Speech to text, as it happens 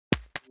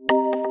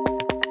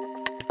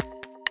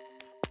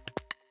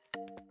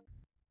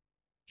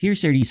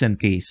Here's a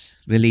recent case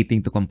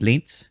relating to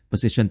complaints,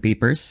 position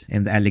papers,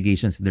 and the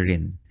allegations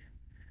therein.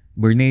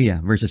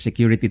 Burnea versus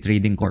Security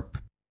Trading Corp.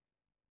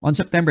 On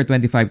September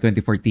 25,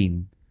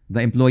 2014,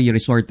 the employee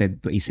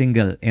resorted to a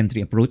single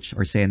entry approach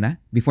or SENA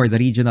before the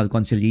Regional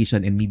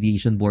Conciliation and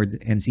Mediation Board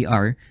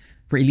 (NCR)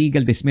 for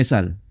illegal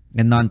dismissal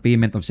and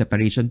non-payment of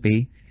separation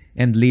pay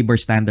and labor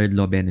standard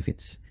law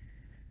benefits.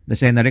 The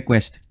SENA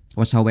request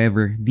was,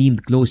 however,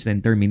 deemed closed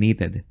and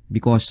terminated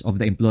because of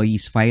the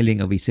employee's filing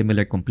of a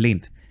similar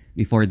complaint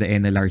before the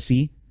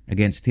NLRC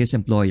against his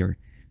employer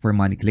for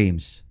money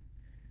claims.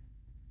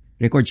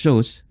 Record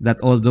shows that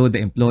although the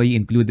employee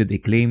included a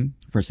claim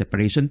for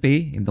separation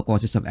pay in the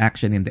causes of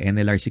action in the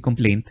NLRC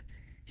complaint,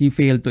 he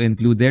failed to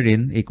include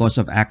therein a cause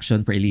of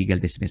action for illegal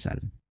dismissal.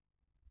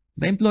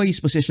 The employee's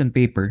position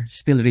paper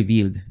still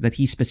revealed that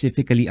he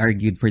specifically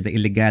argued for the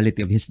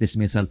illegality of his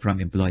dismissal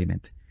from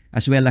employment,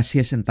 as well as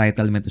his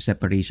entitlement to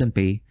separation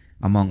pay,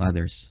 among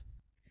others.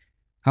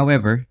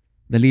 However,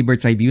 the labor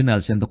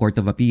tribunals and the Court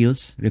of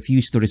Appeals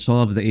refused to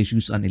resolve the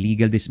issues on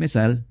illegal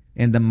dismissal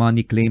and the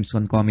money claims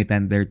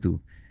concomitant thereto,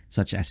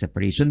 such as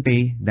separation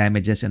pay,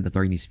 damages, and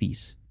attorney's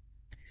fees.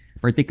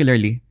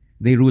 Particularly,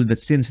 they ruled that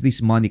since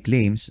these money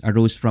claims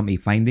arose from a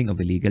finding of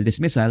illegal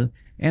dismissal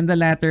and the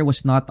latter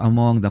was not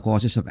among the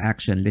causes of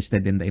action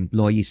listed in the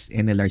employee's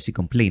NLRC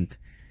complaint,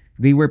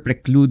 they were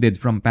precluded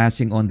from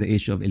passing on the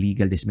issue of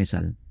illegal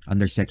dismissal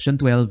under Section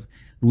 12,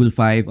 Rule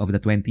 5 of the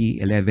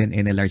 2011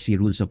 NLRC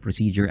Rules of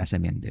Procedure as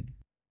amended.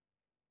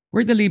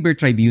 Were the labor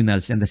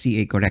tribunals and the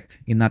CA correct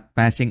in not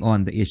passing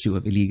on the issue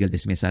of illegal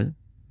dismissal?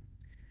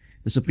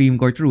 The Supreme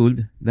Court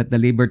ruled that the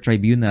labor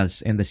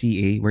tribunals and the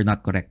CA were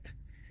not correct.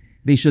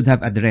 They should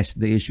have addressed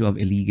the issue of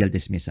illegal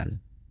dismissal.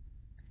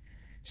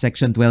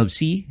 Section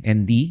 12C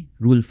and D,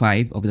 Rule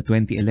 5 of the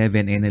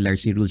 2011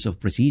 NLRC Rules of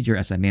Procedure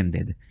as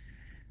amended,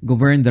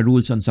 govern the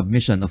rules on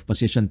submission of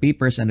position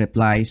papers and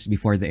replies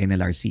before the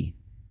NLRC.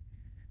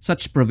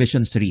 Such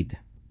provisions read: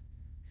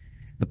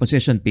 the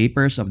position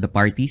papers of the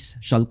parties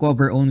shall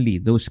cover only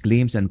those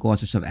claims and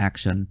causes of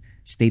action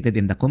stated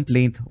in the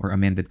complaint or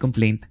amended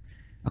complaint,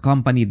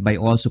 accompanied by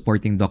all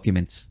supporting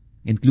documents,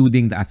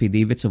 including the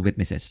affidavits of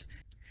witnesses,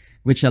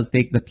 which shall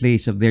take the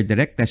place of their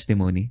direct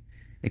testimony,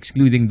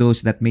 excluding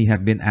those that may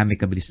have been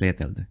amicably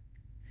settled.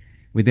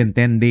 Within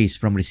 10 days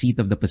from receipt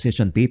of the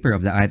position paper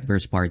of the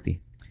adverse party,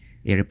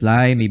 a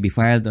reply may be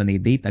filed on a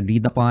date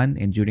agreed upon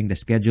and during the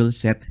schedule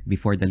set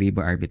before the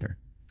labor arbiter.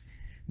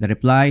 The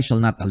reply shall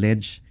not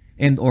allege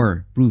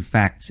and/or prove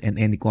facts and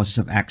any causes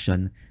of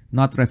action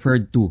not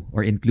referred to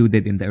or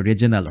included in the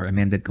original or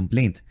amended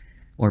complaint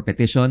or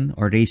petition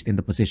or raised in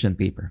the position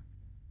paper.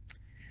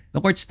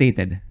 The court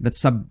stated that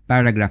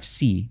subparagraph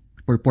C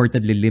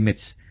purportedly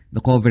limits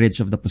the coverage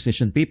of the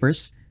position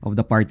papers of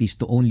the parties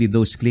to only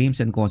those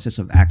claims and causes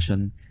of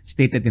action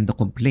stated in the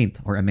complaint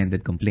or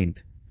amended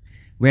complaint,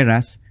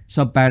 whereas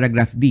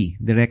subparagraph D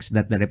directs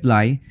that the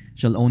reply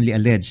shall only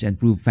allege and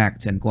prove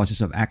facts and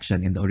causes of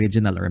action in the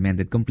original or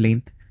amended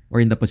complaint or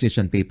in the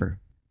position paper.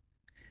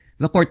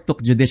 The court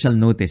took judicial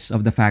notice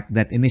of the fact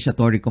that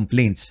initiatory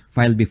complaints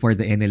filed before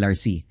the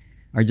NLRC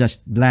are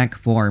just blank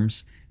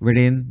forms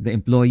wherein the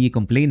employee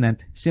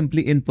complainant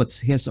simply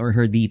inputs his or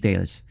her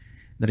details,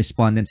 the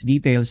respondent's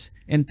details,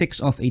 and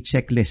ticks off a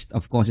checklist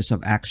of causes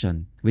of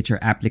action which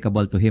are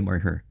applicable to him or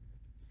her.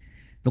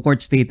 The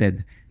court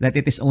stated that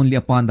it is only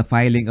upon the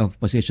filing of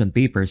position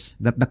papers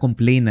that the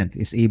complainant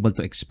is able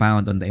to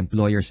expound on the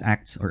employer's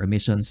acts or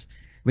omissions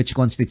which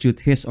constitute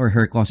his or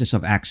her causes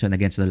of action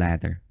against the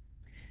latter.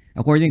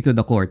 According to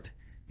the court,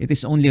 it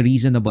is only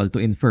reasonable to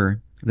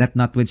infer that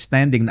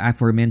notwithstanding the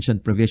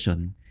aforementioned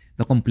provision,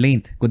 the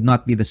complaint could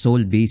not be the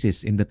sole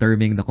basis in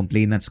determining the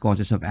complainant's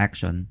causes of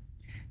action,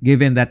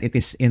 given that it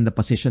is in the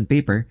position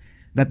paper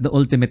that the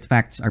ultimate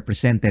facts are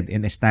presented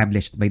and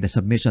established by the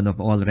submission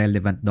of all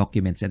relevant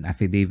documents and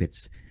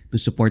affidavits to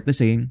support the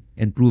same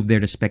and prove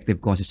their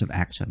respective causes of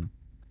action.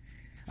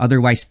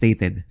 Otherwise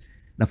stated,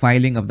 the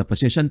filing of the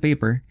position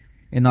paper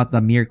and not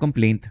the mere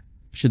complaint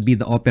should be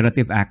the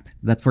operative act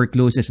that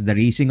forecloses the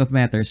raising of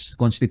matters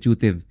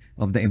constitutive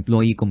of the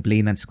employee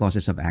complainant's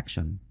causes of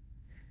action.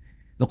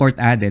 The court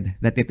added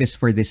that it is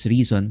for this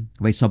reason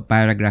why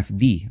subparagraph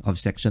D of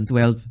Section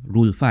 12,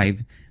 Rule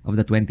 5 of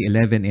the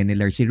 2011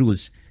 NLRC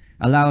Rules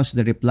allows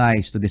the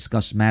replies to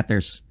discuss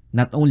matters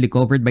not only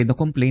covered by the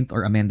complaint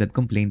or amended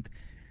complaint,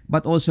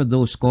 but also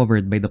those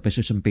covered by the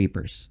position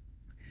papers.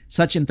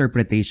 Such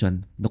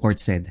interpretation, the court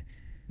said,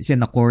 is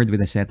in accord with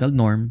the settled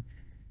norm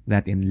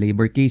that in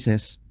labor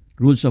cases,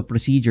 rules of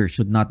procedure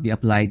should not be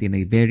applied in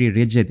a very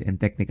rigid and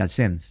technical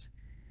sense,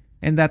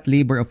 and that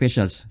labor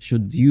officials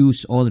should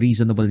use all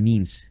reasonable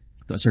means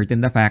to ascertain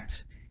the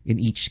facts in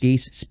each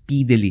case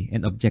speedily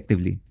and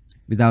objectively,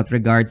 without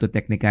regard to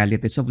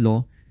technicalities of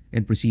law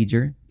and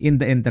procedure in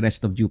the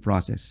interest of due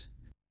process.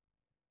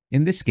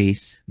 In this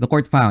case, the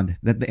court found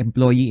that the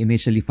employee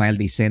initially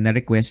filed a SENA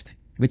request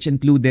which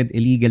included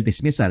illegal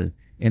dismissal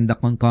and the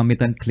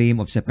concomitant claim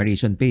of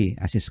separation pay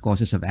as his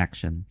causes of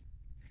action.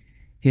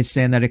 His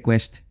SENA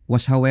request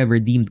was, however,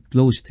 deemed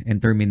closed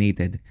and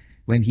terminated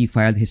when he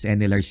filed his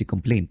NLRC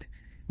complaint,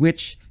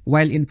 which,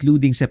 while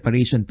including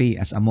separation pay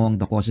as among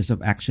the causes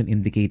of action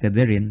indicated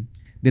therein,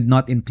 did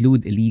not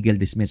include illegal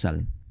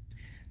dismissal.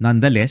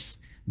 Nonetheless,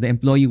 the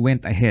employee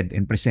went ahead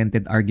and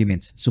presented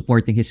arguments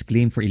supporting his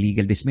claim for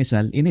illegal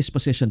dismissal in his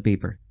position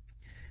paper.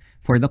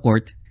 For the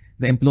court,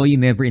 the employee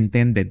never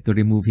intended to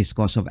remove his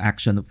cause of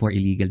action for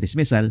illegal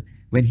dismissal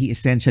when he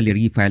essentially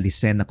refiled his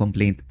SENA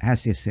complaint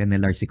as his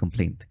NLRC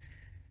complaint.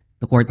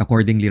 The court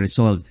accordingly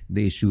resolved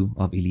the issue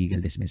of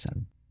illegal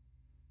dismissal.